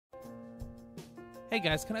Hey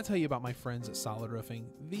guys, can I tell you about my friends at Solid Roofing?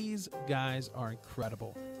 These guys are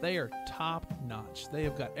incredible. They are top notch. They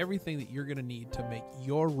have got everything that you're going to need to make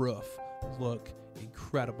your roof look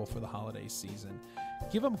incredible for the holiday season.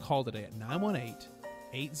 Give them a call today at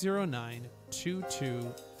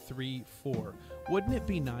 918-809-2234. Wouldn't it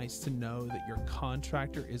be nice to know that your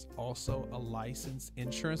contractor is also a licensed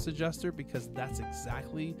insurance adjuster? Because that's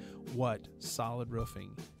exactly what Solid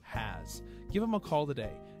Roofing has. Give them a call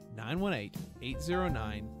today.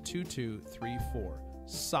 918-809-2234.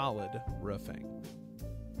 Solid Roofing.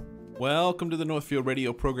 Welcome to the NorthField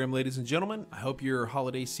radio program, ladies and gentlemen. I hope your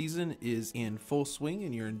holiday season is in full swing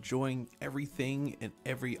and you're enjoying everything and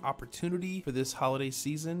every opportunity for this holiday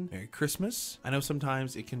season. Merry Christmas. I know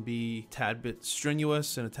sometimes it can be a tad bit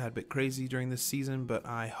strenuous and a tad bit crazy during this season, but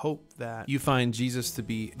I hope that you find Jesus to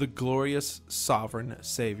be the glorious, sovereign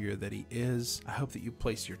Savior that He is. I hope that you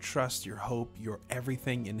place your trust, your hope, your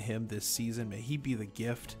everything in Him this season. May He be the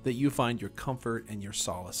gift that you find your comfort and your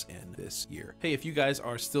solace in this year. Hey, if you guys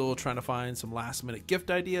are still trying to find some last minute gift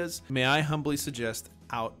ideas, may I humbly suggest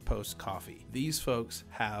Outpost Coffee. These folks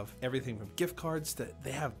have everything from gift cards to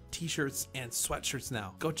they have t-shirts and sweatshirts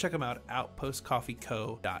now. Go check them out at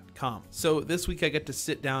outpostcoffeeco.com. So this week I get to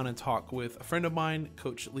sit down and talk with a friend of mine,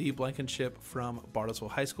 Coach Lee Blakenship from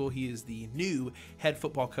Bartlesville High School. He is the new head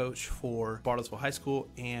football coach for Bartlesville High School,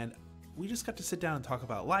 and we just got to sit down and talk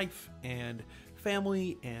about life and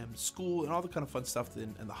family and school and all the kind of fun stuff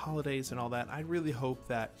and the holidays and all that. I really hope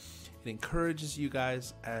that it encourages you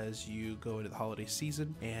guys as you go into the holiday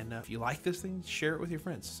season. And if you like this thing, share it with your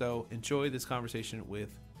friends. So enjoy this conversation with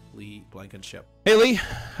Lee Blankenship. Hey Lee,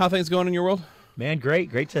 how things going in your world? Man, great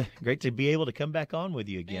to be able to come back on with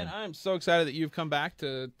you again. Man, I'm so excited that you've come back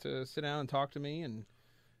to sit down and talk to me and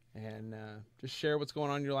just share what's going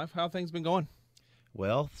on in your life. How have things been going?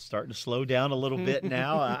 Well, starting to slow down a little bit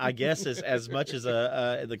now. I guess as much as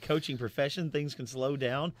the coaching profession, things can slow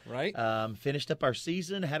down. Right. Finished up our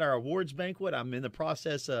season, had our awards banquet. I'm in the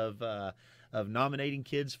process of nominating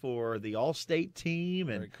kids for the All-State team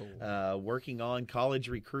and cool. Working on college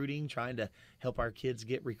recruiting, trying to help our kids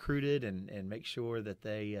get recruited and make sure that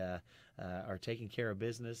they are taking care of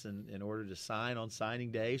business in order to sign on signing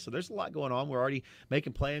day. So there's a lot going on. We're already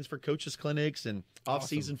making plans for coaches clinics and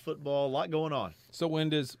off-season football. A lot going on. So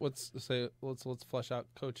let's flesh out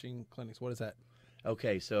coaching clinics. What is that?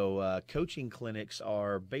 Okay, so coaching clinics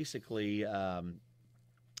are basically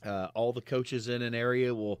all the coaches in an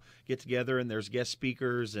area will get together, and there's guest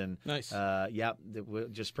speakers and nice.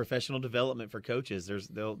 Just professional development for coaches.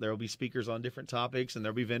 There'll be speakers on different topics, and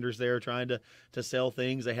there'll be vendors there trying to sell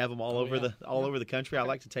things. They have them all over the country. I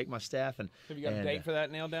like to take my staff and. Have you got a date for that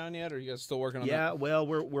nailed down yet, or are you guys still working on that? Yeah, well,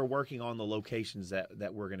 we're working on the locations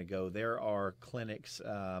that we're going to go. There are clinics.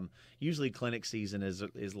 Usually, clinic season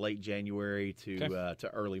is late January to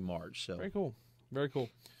early March. So very cool, very cool.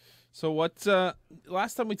 So what?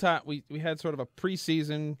 Last time we talked, we had sort of a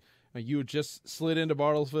preseason. You had just slid into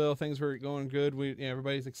Bartlesville. Things were going good.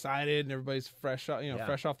 Everybody's excited and everybody's fresh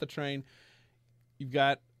off the train. You've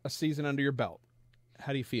got a season under your belt.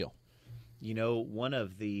 How do you feel?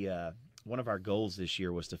 One of our goals this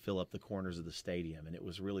year was to fill up the corners of the stadium, and it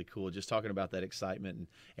was really cool. Just talking about that excitement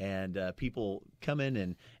and people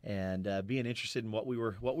coming and being interested in what we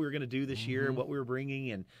were going to do this year, what we were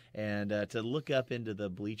bringing, and to look up into the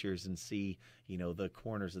bleachers and see the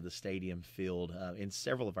corners of the stadium filled in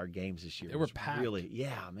several of our games this year. They were packed. Really,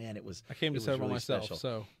 yeah, man, it was. I came to several really myself, special.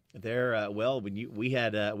 so. There, when we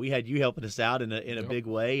had you helping us out in a big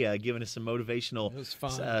way, giving us some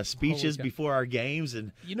motivational speeches before our games,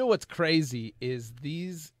 and you know what's crazy is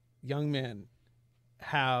these young men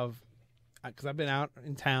have, because I've been out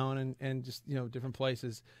in town and just different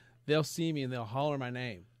places, they'll see me and they'll holler my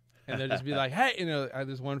name. And they'll just be like, hey,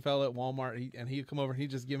 there's one fellow at Walmart, and he'd come over and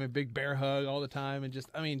he'd just give me a big bear hug all the time. And it's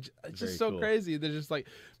just so crazy. They're just like,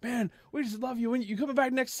 man, we just love you. When you coming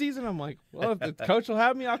back next season? I'm like, well, if the coach will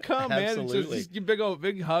have me, I'll come, man. Absolutely. It's just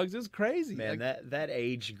big hugs. It's crazy. Man, that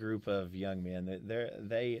age group of young men,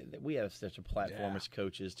 we have such a platform as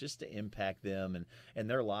coaches just to impact them and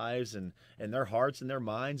their lives and their hearts and their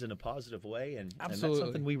minds in a positive way. And that's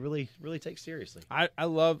something we really, really take seriously. I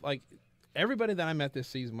love, everybody that I met this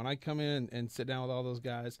season, when I come in and sit down with all those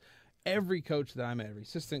guys, every coach that I met, every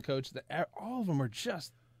assistant coach, all of them are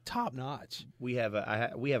just top notch. We have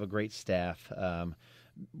a great staff.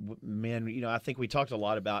 man, I think we talked a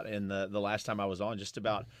lot about in the last time I was on, just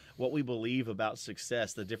about what we believe about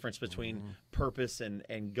success, the difference between purpose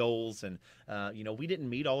and goals. And, we didn't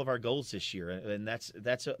meet all of our goals this year, and that's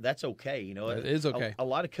okay. It is okay. A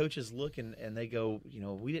lot of coaches look and they go,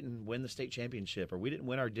 we didn't win the state championship, or we didn't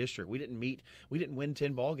win our district. We didn't win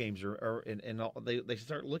 10 ball games, they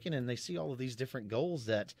start looking and they see all of these different goals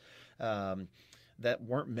that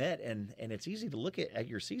weren't met, and it's easy to look at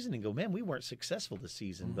your season and go, man, we weren't successful this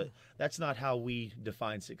season. But that's not how we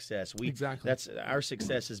define success. Exactly. That's our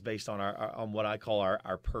success is based on on what I call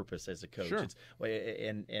our purpose as a coach. Sure.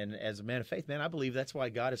 And as a man of faith, man, I believe that's why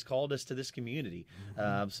God has called us to this community.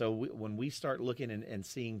 So when we start looking and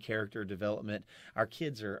seeing character development, our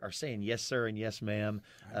kids are saying yes sir and yes ma'am.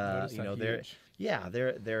 They're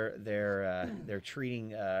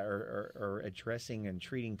treating or addressing and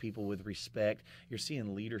treating people with respect. You're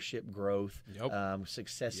seeing leadership growth,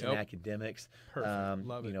 success in academics. Perfect.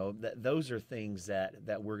 Love it. Those are things that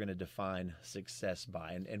we're going to define success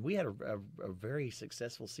by. And we had a very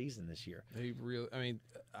successful season this year.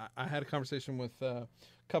 I had a conversation with a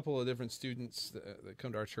couple of different students that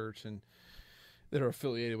come to our church and that are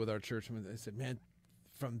affiliated with our church. And they said, man,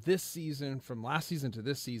 from last season to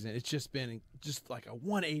this season, it's just been like a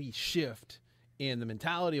 180 shift in the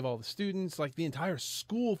mentality of all the students. Like the entire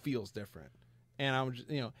school feels different. And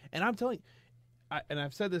I'm telling you,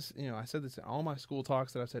 I've said this, I said this in all my school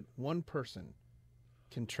talks that I've said, one person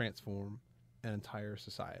can transform an entire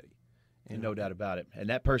society. And no doubt about it. And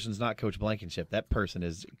that person's not Coach Blankenship. That person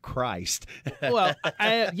is Christ. Well,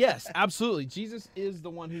 yes, absolutely. Jesus is the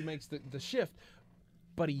one who makes the shift.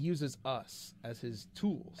 But he uses us as his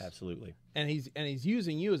tools. Absolutely. And he's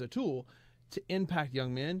using you as a tool to impact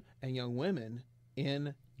young men and young women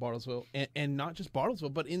in Bartlesville, and not just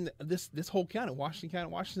Bartlesville, but in this whole county,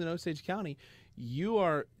 Washington, Osage County.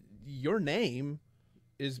 Your name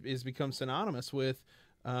is become synonymous with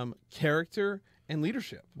character and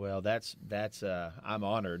leadership. Well, that's I'm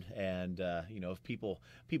honored, and if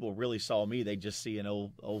people really saw me, they'd just see an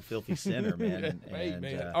old filthy sinner, man.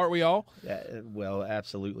 Man. Aren't we all? Well,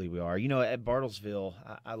 absolutely we are. At Bartlesville,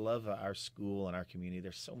 I love our school and our community.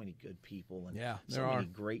 There's so many good people, and so many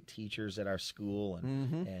great teachers at our school,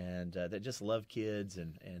 and that just love kids,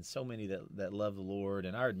 and so many that love the Lord.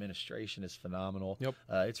 And our administration is phenomenal. Yep.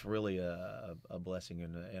 It's really a blessing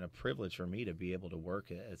and a privilege for me to be able to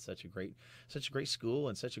work at such a great school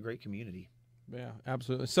and such a great community. Yeah,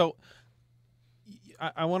 absolutely. So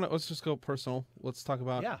I want to, let's just go personal. Let's talk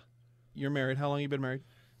about, you're married. How long have you been married?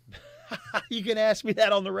 You can ask me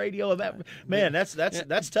that on the radio. Man, that's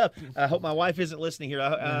tough. I hope my wife isn't listening here.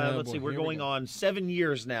 Let's see. We're going on 7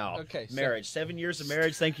 years now. Okay. Marriage. 7 years of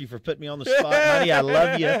marriage. Thank you for putting me on the spot, honey. I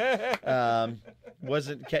love you.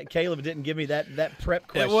 Caleb didn't give me that prep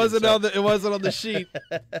question. It wasn't on the sheet.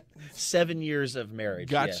 7 years of marriage.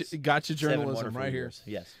 Gotcha journalism right here.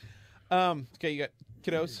 Yes. Okay, you got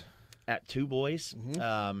kiddos? At 2 boys.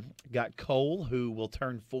 Got Cole, who will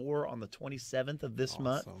turn 4 on the 27th of this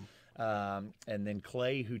month. And then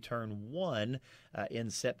Clay, who turned 1 in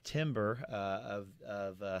September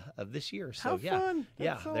of this year. So fun.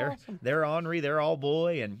 That's they're ornery, they're all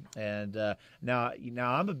boy, and now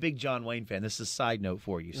I'm a big John Wayne fan. This is a side note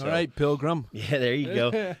for you. So, all right, Pilgrim. Yeah, there you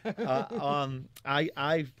go.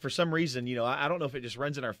 I for some reason, I don't know if it just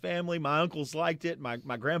runs in our family. My uncles liked it. My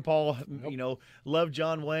grandpa, loved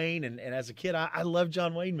John Wayne, and as a kid, I loved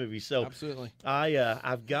John Wayne movies. So absolutely,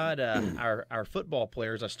 I've got our football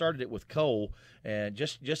players. I started it with Cole, and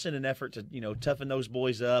just in an effort to toughen those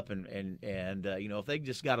boys up, and if they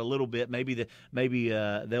just got a little bit, maybe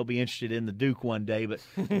they'll be interested in the Duke one day. But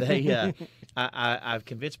I've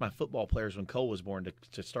convinced my football players when Cole was born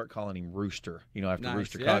to start calling him Rooster, after nice.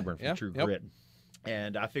 Rooster Cogburn from True Grit.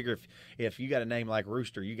 And I figure if you got a name like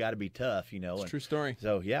Rooster, you got to be tough, It's a true story.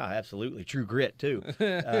 So yeah, absolutely, True Grit too.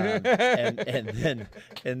 and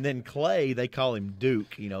then Clay, they call him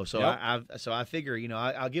Duke, So I figure,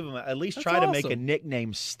 I'll give him at least try to make a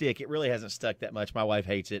nickname stick. It really hasn't stuck that much. My wife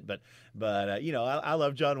hates it, but I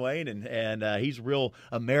love John Wayne, and he's a real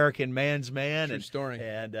American man's man. True story.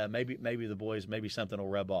 And maybe the boys, something will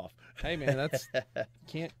rub off. Hey man, that's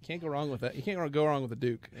can't go wrong with that. You can't go wrong with the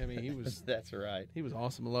Duke. I mean, he was that's right. He was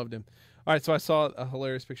awesome. I loved him. All right, so I saw a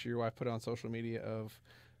hilarious picture your wife put on social media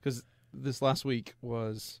because this last week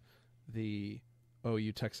was the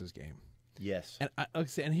OU Texas game. Yes.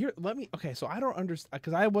 And here, so I don't understand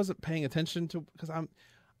because I wasn't paying attention to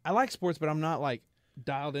I like sports, but I'm not like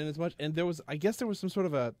dialed in as much. And I guess there was some sort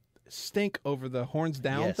of a stink over the horns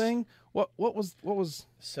down Yes. thing. What was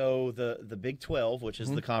So the Big 12, which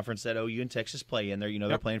is the conference that OU and Texas play in, there,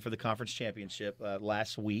 they're playing for the conference championship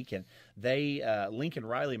last week, and they Lincoln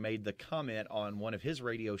Riley made the comment on one of his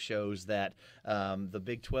radio shows that the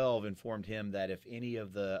Big 12 informed him that if any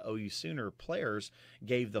of the OU Sooner players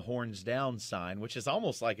gave the horns down sign, which is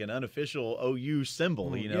almost like an unofficial OU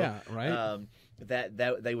symbol, yeah, right.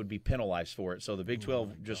 That they would be penalized for it. So the Big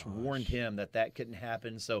 12 just warned him that couldn't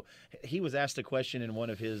happen. So he was asked a question in one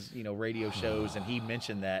of his radio shows, and he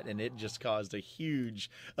mentioned that, and it just caused a huge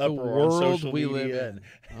uproar on social we media. live in.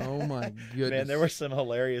 Oh my goodness, Man, there were some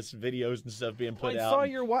hilarious videos and stuff being put I out. saw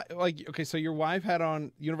your wife. So your wife had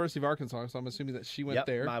on University of Arkansas, so I'm assuming that she went Yep,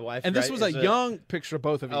 there. my wife, and this was a young picture of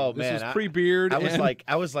both of you. Oh, this man, was pre-beard.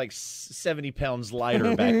 I was like 70 pounds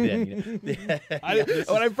lighter back then.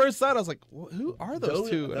 When I first saw it, I was like, well, "Who are those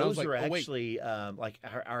two?" And I was Those like, are "Oh, wait." actually like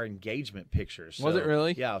our engagement pictures. Was it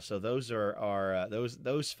really? Yeah. So those are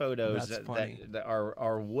those photos That's funny. that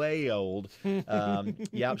are way old.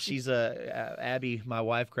 Yeah, she's Abby, my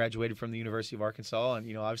wife, graduated from the University of Arkansas,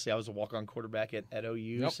 and obviously I was a walk-on quarterback at OU.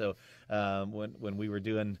 Yep. So when we were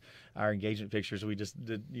doing our engagement pictures, we just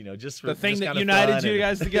did just The thing just that kinda united fun you and-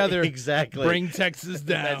 guys together. exactly. Bring Texas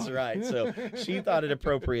down. That's right. So she thought it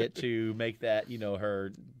appropriate to make that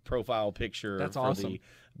her profile picture That's for awesome. the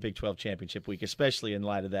Big 12 championship week, especially in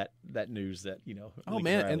light of that news that Oh Lincoln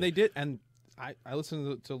man, Riley. and they did, and I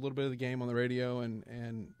listened to a little bit of the game on the radio,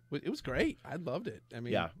 and it was great. I loved it. I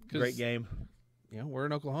mean, yeah, 'cause, great game. We're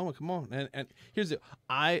in Oklahoma. Come on, and here's the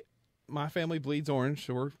my family bleeds orange,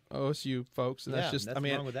 so we're OSU folks, and that's just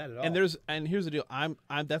nothing wrong with that at all. And here's the deal. I'm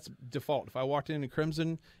that's default. If I walked in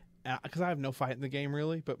crimson, because I have no fight in the game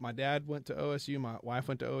really, but my dad went to OSU, my wife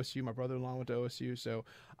went to OSU, my brother-in-law went to OSU, so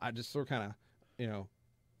I just sort of kind of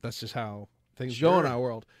that's just how things go in our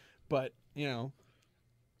world. But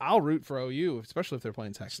I'll root for OU, especially if they're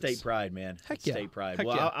playing Texas. State pride, man. Heck yeah. State pride. Heck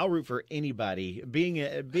Well, yeah. I'll root for anybody. Being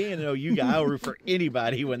an OU guy, I'll root for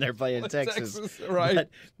anybody when they're playing Texas. Right?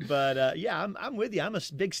 But yeah, I'm with you. I'm a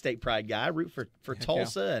big state pride guy. I root for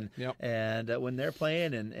Tulsa and when they're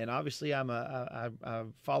playing, and obviously I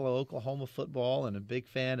follow Oklahoma football and a big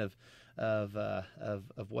fan of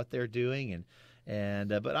what they're doing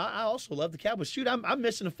but I also love the Cowboys. Shoot, I'm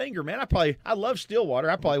missing a finger, man. I love Stillwater.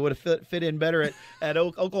 I probably would have fit in better at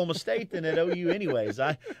Oklahoma State than at OU, anyways.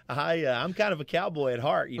 I'm kind of a Cowboy at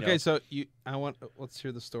heart. Okay, so let's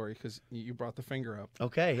hear the story because you brought the finger up.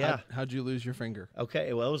 Okay, yeah. How'd you lose your finger?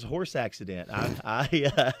 Okay, well, it was a horse accident. I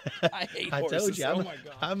hate I horses. told you, Oh my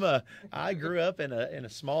God. I grew up in a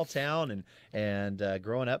small town, and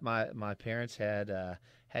growing up, my parents had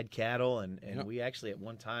cattle, and we actually at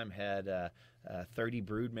one time had 30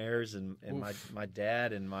 brood mares, and my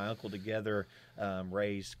dad and my uncle together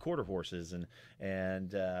raised quarter horses,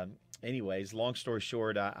 and anyways, long story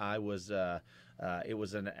short, I was it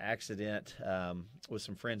was an accident with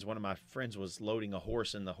some friends. One of my friends was loading a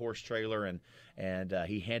horse in the horse trailer, and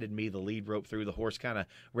he handed me the lead rope through. The horse kind of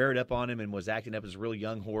reared up on him and was acting up as a real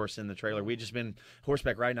young horse in the trailer. We had just been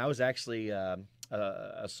horseback riding. I was actually a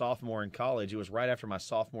sophomore in college. It was right after my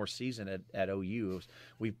sophomore season at OU.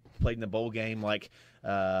 We played in the bowl game late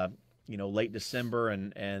December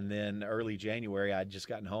and then early January. I'd just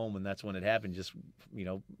gotten home, and that's when it happened. Just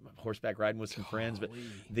horseback riding with some friends, but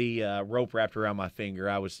the rope wrapped around my finger.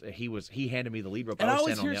 He handed me the lead rope. And I was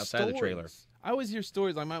standing on the outside of the trailer. I always hear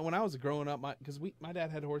stories like when I was growing up, because my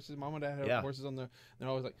dad had horses, mom and dad had horses on the. They're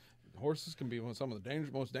always like, horses can be some of the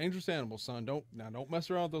most dangerous animals, son. Don't mess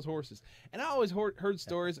around with those horses. And I always heard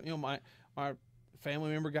stories. My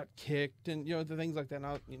family member got kicked, and the things like that.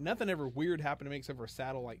 And nothing ever weird happened to me except for a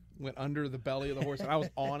saddle went under the belly of the horse, and I was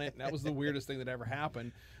on it, and that was the weirdest thing that ever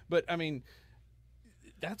happened. But I mean,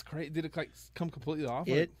 that's crazy. Did it come completely off?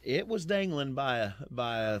 It was dangling by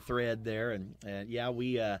a thread there, and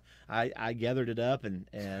yeah, I gathered it up and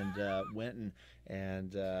went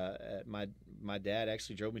and my dad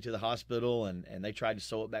actually drove me to the hospital, and they tried to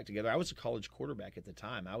sew it back together. I was a college quarterback at the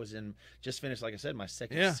time. I was just finished, like I said, my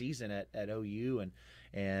second season at OU,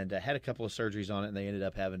 and had a couple of surgeries on it, and they ended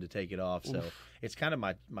up having to take it off. So it's kind of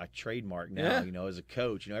my trademark now, as a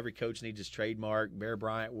coach. Every coach needs his trademark. Bear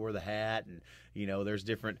Bryant wore the hat, and there's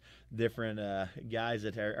different guys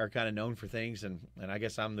that are kind of known for things, and I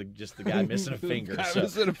guess I'm just the guy missing a finger.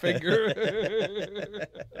 Missing a finger.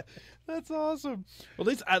 That's awesome. Well,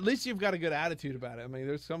 at least you've got a good attitude about it. I mean,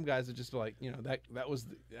 there's some guys that just like that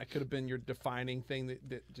could have been your defining thing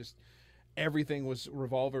that just. everything was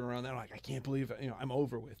revolving around that. I'm like, I can't believe it. I'm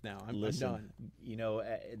over with now. I'm done.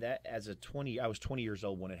 That I was 20 years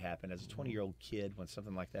old when it happened. As a 20-year-old kid, when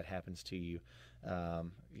something like that happens to you,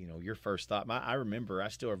 your first thought. I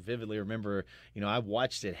still vividly remember. I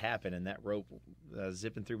watched it happen, and that rope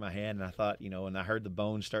zipping through my hand, and I thought, and I heard the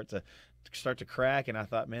bones start to crack, and I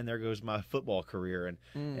thought, man, there goes my football career.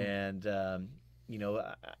 I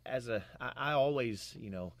always,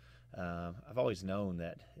 I've always known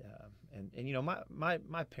that.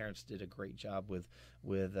 My parents did a great job with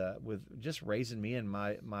just raising me and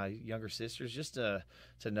my younger sisters, just to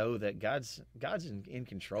know that God's in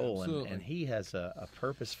control, and He has a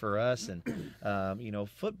purpose for us. And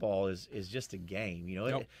football is just a game.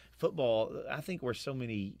 Yep. Football. I think where so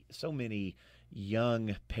many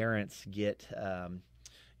young parents get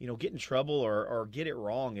get in trouble or get it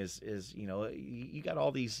wrong is you got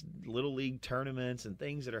all these little league tournaments and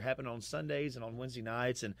things that are happening on Sundays and on Wednesday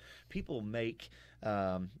nights, and people make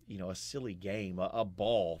a silly game, a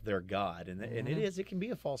ball, their god, and it can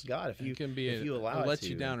be a false god if you allow it to. Let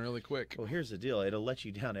you down really quick. Well, here's the deal: it'll let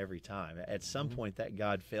you down every time. At some point, that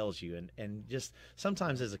god fails you, and just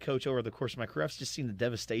sometimes as a coach over the course of my career, I've just seen the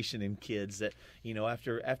devastation in kids that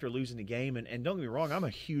after losing a game, and don't get me wrong, I'm a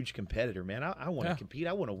huge competitor, man. I want to compete.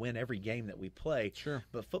 I want to win every game that we play. Sure.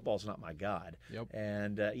 But football's not my god. Yep.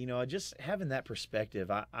 And just having that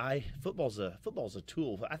perspective, football's a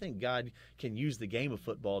tool. I think God can use the game of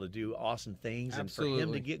football to do awesome things. Absolutely. And for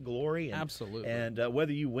Him to get glory. Absolutely. And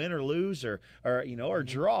whether you win or lose or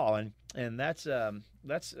draw, and that's a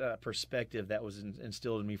perspective that was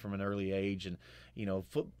instilled in me from an early age. And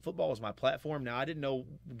football is my platform. Now, I didn't know,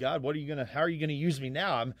 God, how are you gonna use me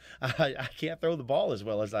now? I can't throw the ball as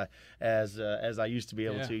well as I used to be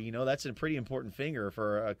able to. That's a pretty important finger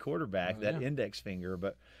for a quarterback, that index finger.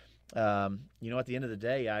 But at the end of the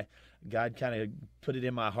day, God kind of put it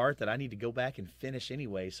in my heart that I need to go back and finish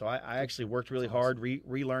anyway. So I actually worked really hard,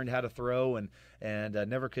 relearned how to throw, and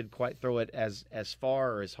never could quite throw it as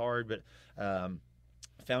far or as hard, but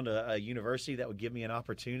found a university that would give me an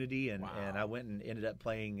opportunity, and I went and ended up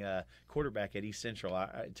playing quarterback at East Central.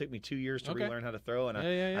 It took me 2 years to relearn how to throw, and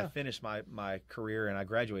I finished my career, and I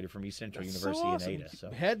graduated from East Central University in Ada. So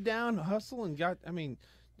head down, hustle, and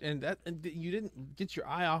and you didn't get your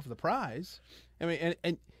eye off the prize.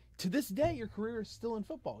 And to this day, your career is still in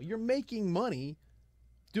football. You're making money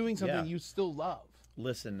doing something you still love.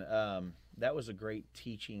 Listen, that was a great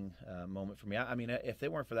teaching moment for me. If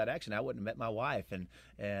it weren't for that action, I wouldn't have met my wife. And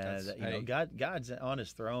God's on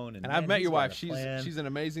His throne. And I've met your wife. She's an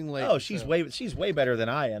amazing lady. Oh, she's way better than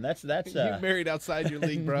I am. That's you married outside your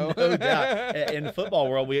league, bro. No doubt. In the football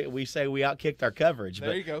world, we say we outkicked our coverage.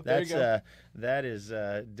 There you go. That is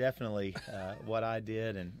definitely what I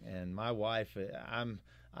did, and my wife.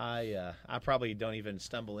 I probably don't even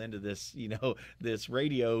stumble into this, this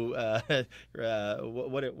radio. Where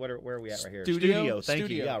are we at right here? Studio. Thank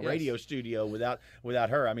you. Yeah, yes. Radio studio. Without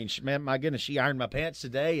her, man, my goodness, she ironed my pants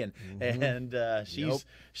today, and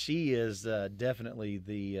she is definitely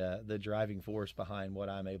the driving force behind what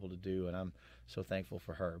I'm able to do, and I'm so thankful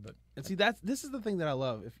for her. But and see, this is the thing that I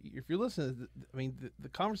love. If you're listening, the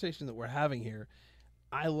conversation that we're having here,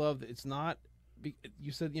 I love that it's not.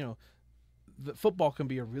 You said the football can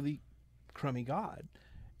be a really crummy god,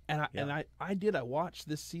 and I watched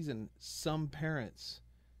this season some parents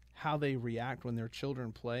how they react when their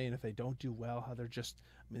children play, and if they don't do well, how they're just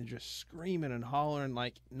screaming and hollering,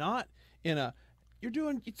 like not in a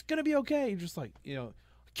it's gonna be okay. You're just like I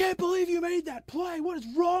can't believe you made that play. What is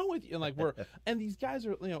wrong with you? And and these guys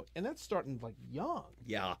are and that's starting like young.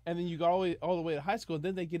 Yeah. And then you go all the way to high school, and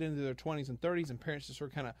then they get into their 20s and 30s, and parents just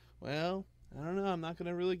sort of kind of I don't know. I'm not going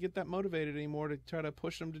to really get that motivated anymore to try to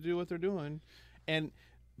push them to do what they're doing, and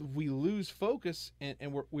we lose focus.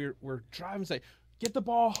 And we're driving, say, get the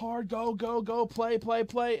ball hard, go, play.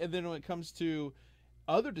 And then when it comes to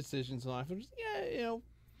other decisions in life, I'm just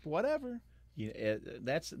whatever.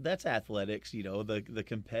 That's athletics. The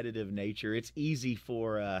competitive nature. It's easy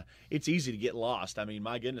to get lost.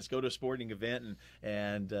 My goodness, go to a sporting event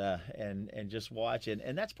and just watch it,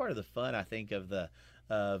 and that's part of the fun, I think, of the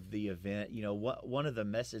event. One of the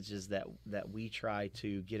messages that we try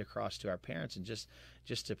to get across to our parents, and just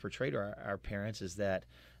to portray to our parents, is that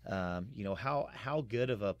how good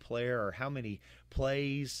of a player or how many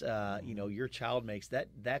plays your child makes,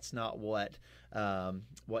 that's not what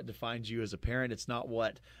defines you as a parent. It's not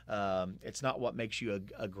what makes you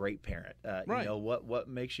a great parent. Right. What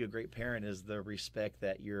makes you a great parent is the respect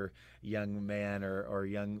that your young man or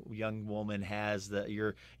young woman has, that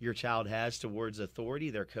your child has towards authority,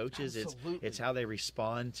 their coaches. Absolutely. It's how they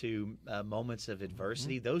respond to moments of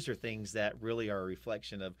adversity. Those are things that really are a reflection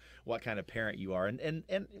reflection of what kind of parent you are. And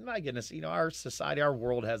my goodness, our society, our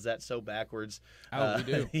world has that so backwards. Oh, we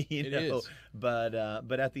do. It is. But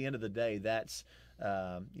at the end of the day, that's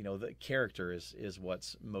the character is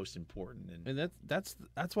what's most important. And that's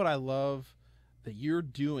what I love that you're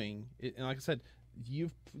doing. And like I said,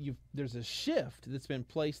 there's a shift that's been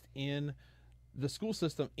placed in the school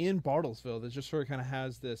system in Bartlesville that just sort of kind of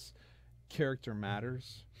has this character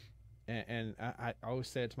matters. And I always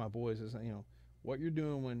say it to my boys is, what you're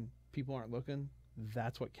doing when people aren't looking,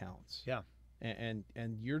 that's what counts. Yeah. And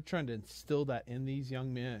you're trying to instill that in these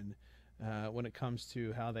young men when it comes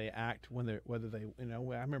to how they act whether they I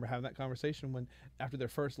remember having that conversation when after their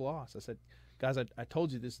first loss. I said, guys, I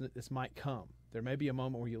told you this might come. There may be a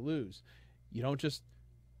moment where you lose. You don't just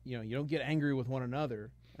you don't get angry with one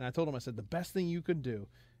another. And I told him, I said, the best thing you could do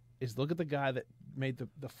is look at the guy that made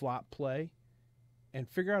the flop play and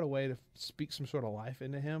figure out a way to speak some sort of life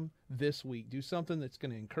into him this week. Do something that's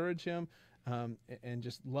going to encourage him and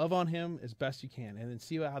just love on him as best you can, and then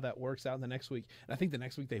see how that works out in the next week. And I think the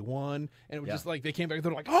next week they won, and it was just like they came back,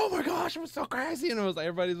 they're like, oh my gosh, it was so crazy. And it was like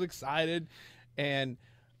everybody's excited. And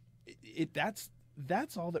that's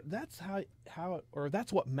all that's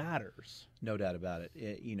that's what matters. No doubt about it.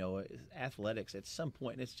 Athletics at some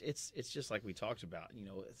point, it's just like we talked about.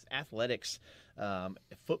 It's athletics.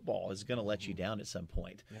 Football is going to let you down at some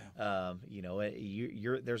point. Yeah.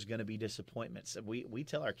 There's going to be disappointments. We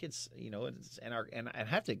tell our kids, and I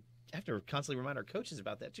have to constantly remind our coaches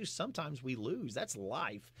about that too. Sometimes we lose. That's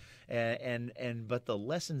life, but the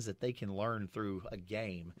lessons that they can learn through a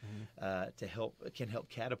game can help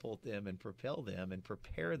catapult them and propel them and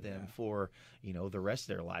prepare them for the rest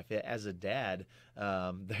of their life. As a dad,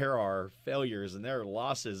 there are failures and there are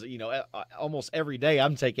losses. Almost every day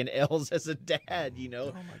I'm taking L's as a dad.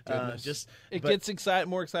 Oh my goodness! It gets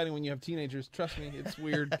more exciting when you have teenagers. Trust me, it's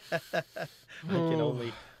weird.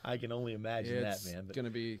 I can only imagine that, man. It's going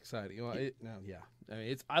to be exciting. Well,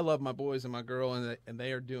 I love my boys and my girl, and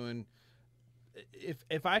they are doing.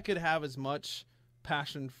 If I could have as much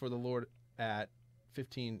passion for the Lord at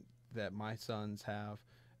 15 that my sons have,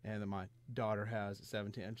 and that my daughter has at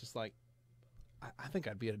 17, I'm just like, I think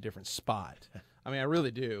I'd be at a different spot. I mean, I really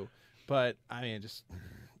do, but I mean,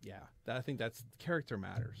 I think that's character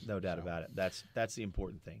matters. No doubt about it. That's the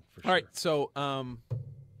important thing for sure. All right, so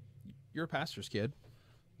you're a pastor's kid.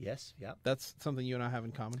 Yes, yeah. That's something you and I have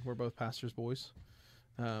in common. We're both pastors' boys.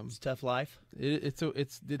 It's a tough life. It's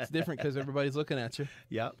different because everybody's looking at you.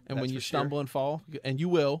 Yeah, and when you stumble and fall, and you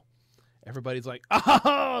will, everybody's like,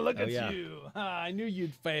 "Oh, look at you! I knew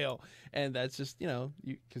you'd fail." And that's just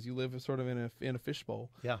because you live sort of in a fishbowl.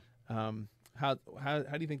 Yeah. How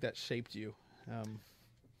do you think that shaped you?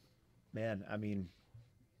 Man, I mean,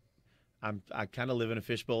 I kind of live in a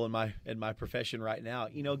fishbowl in my profession right now.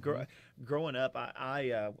 Growing up,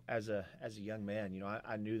 I as a young man,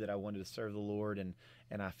 I knew that I wanted to serve the Lord, and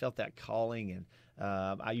I felt that calling, and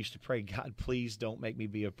I used to pray, God, please don't make me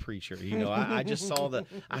be a preacher. I just saw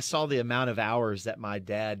the amount of hours that my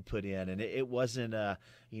dad put in, and it wasn't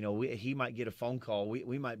he might get a phone call.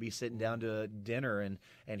 We might be sitting down to dinner, and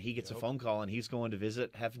he gets a phone call, and he's going to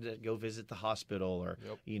having to go visit the hospital, or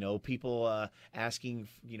people asking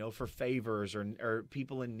for favors, or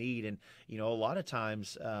people in need, and a lot of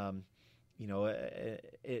times.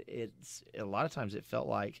 It's a lot of times it felt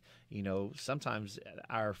like sometimes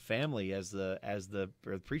our family as the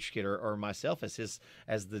preacher kid or myself as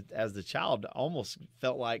the child almost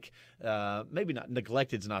felt like maybe not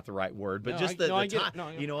neglected is not the right word, but just the time,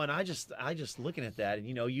 and I just looking at that, and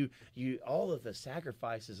you all of the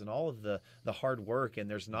sacrifices and all of the hard work, and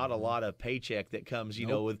there's not a lot of paycheck that comes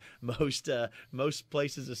with most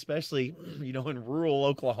places, especially in rural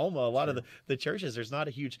Oklahoma, a lot of the churches, there's not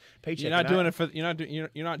a huge paycheck.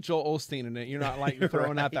 You're not Joel Osteen in it. You're not like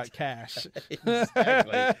throwing out that cash.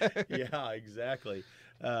 Exactly. Yeah, exactly.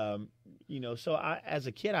 So as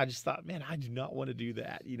a kid, I just thought, man, I do not want to do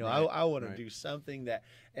that. I want to do something that,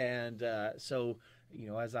 and so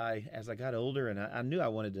as I got older, and I knew I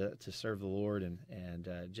wanted to serve the Lord,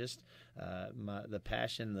 and just the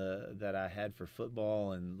passion that I had for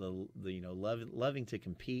football, and the loving to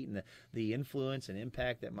compete, and the influence and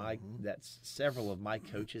impact that several of my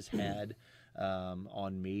coaches had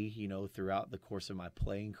on me, throughout the course of my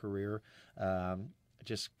playing career.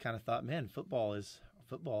 Just kind of thought, man, football is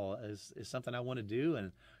something I want to do,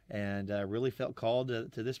 and really felt called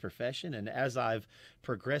to this profession. And as I've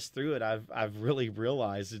progressed through it, I've really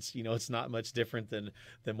realized it's not much different than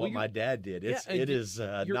what my dad did. It is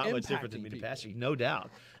not much different than being a pastor. No doubt.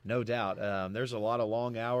 There's a lot of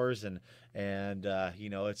long hours, and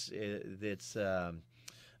it's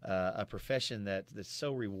a profession that's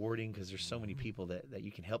so rewarding because there's so many people that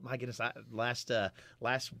you can help. My goodness, last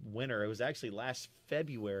winter, it was actually last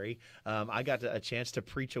February, I got a chance to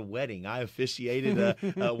preach a wedding. I officiated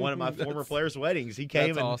one of my former players' weddings. He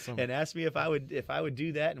came and asked me if I would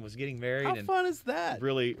do that, and was getting married. How fun is that?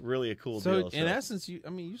 Really, really a cool deal. So in essence,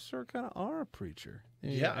 you sort of kind of are a preacher.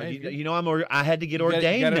 Yeah, I had to get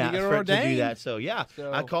ordained now to do that. So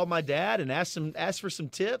I called my dad and asked for some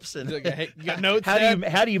tips and hey, you got notes.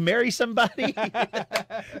 How do you marry somebody?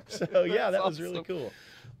 So that was really cool.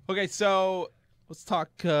 Okay, so let's talk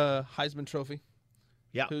Heisman Trophy.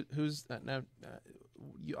 Yeah, who's now?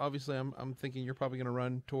 You obviously, I'm thinking you're probably going to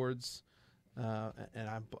run towards, and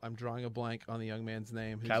I'm drawing a blank on the young man's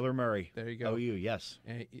name. Kyler Murray. There you go. OU, yes.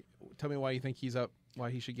 And tell me why you think he's up. Why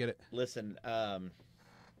he should get it. Listen. Well,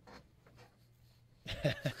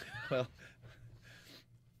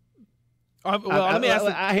 let me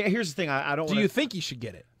ask. Here's the thing. I don't. Do you think he should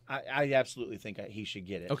get it? I absolutely think he should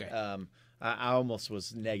get it. Okay. I almost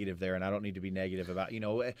was negative there, and I don't need to be negative about.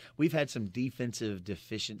 We've had some defensive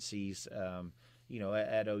deficiencies.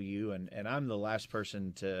 At OU, and I'm the last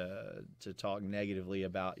person to talk negatively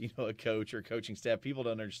about a coach or coaching staff. People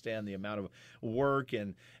don't understand the amount of work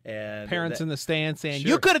and parents in the stands saying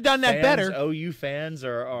you could have done that better. OU fans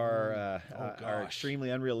are extremely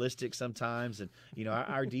unrealistic sometimes, and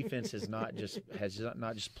our defense has not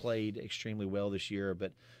just played extremely well this year,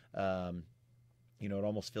 but. It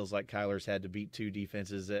almost feels like Kyler's had to beat two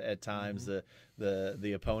defenses at times,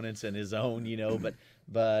 the opponents and his own,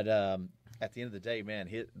 but at the end of the day, man,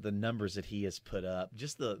 the numbers that he has put up,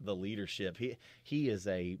 just the leadership, he is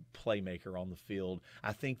a playmaker on the field.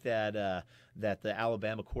 I think that the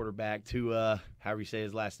Alabama quarterback, however you say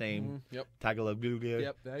his last name,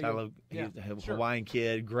 Tagovailoa, Hawaiian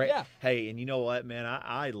kid, great. Yeah. Hey, and you know what, man,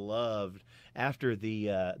 I loved. After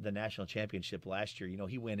the national championship last year,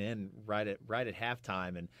 he went in right at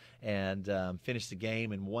halftime and finished the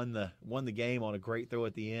game and won the game on a great throw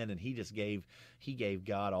at the end, and he gave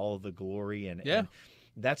God all of the glory and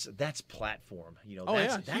that's platform.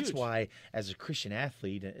 That's why as a Christian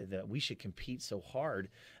athlete that we should compete so hard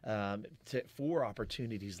for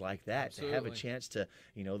opportunities like that. Absolutely. To have a chance to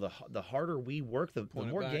the harder we work, the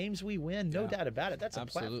more games we win. No doubt about it. That's a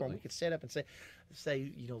platform we could set up and say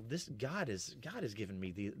this God has given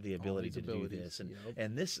me the ability to do this,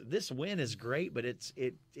 and this win is great, but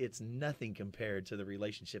it's nothing compared to the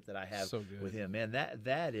relationship that I have with Him. Man,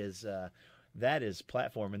 that is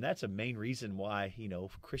platform, and that's a main reason why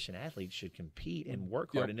Christian athletes should compete and work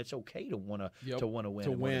hard, and it's okay to want to win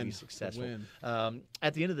and want to be successful.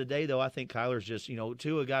 At the end of the day, though, I think Kyler's just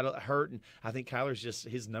Tua got hurt, and I think Kyler's just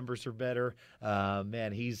his numbers are better.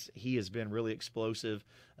 Man, he has been really explosive.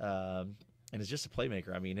 And is just a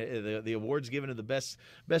playmaker. I mean, the award's given to the best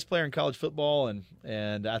player in college football,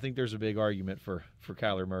 and I think there's a big argument for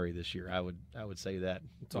Kyler Murray this year. I would say that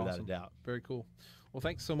without a doubt. Very cool. Well,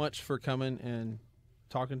 thanks so much for coming and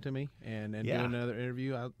talking to me and doing another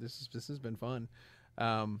interview. This has been fun.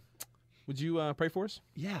 Would you pray for us?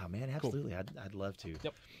 Yeah, man, absolutely. Cool. I'd love to.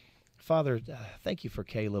 Yep. Father, thank you for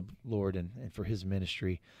Caleb, Lord, and for his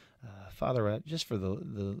ministry. Father, just for the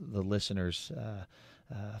listeners.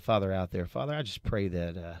 Father, out there, Father, I just pray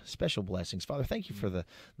that special blessings. Father, thank you for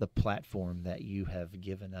the platform that you have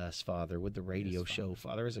given us, Father, with the radio show,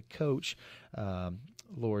 Father, as a coach,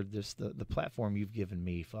 Lord, the platform you've given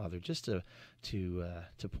me, Father, just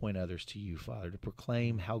to point others to you, Father, to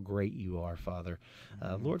proclaim how great you are, Father,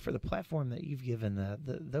 Lord, for the platform that you've given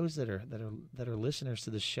those that are listeners to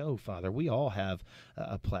the show, Father. We all have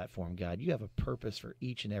a platform, God. You have a purpose for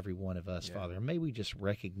each and every one of us, Father. And may we just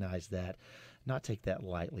recognize that. Not take that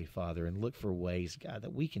lightly, Father, and look for ways, God,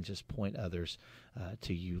 that we can just point others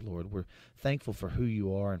to you, Lord. We're thankful for who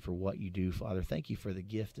you are and for what you do, Father. Thank you for the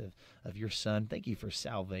gift of your Son. Thank you for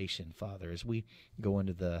salvation, Father, as we go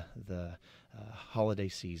into the holiday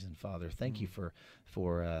season, Father. Thank you for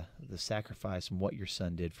the sacrifice and what your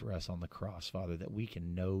Son did for us on the cross, Father, that we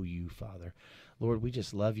can know you, Father. Lord, we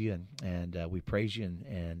just love you and we praise you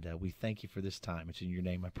and we thank you for this time. It's in your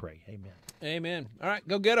name I pray. Amen. Amen. All right,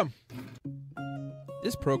 go get them.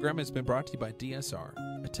 This program has been brought to you by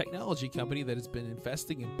DSR, a technology company that has been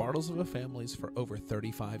investing in Bartlesville families for over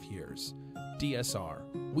 35 years.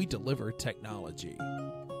 DSR, we deliver technology.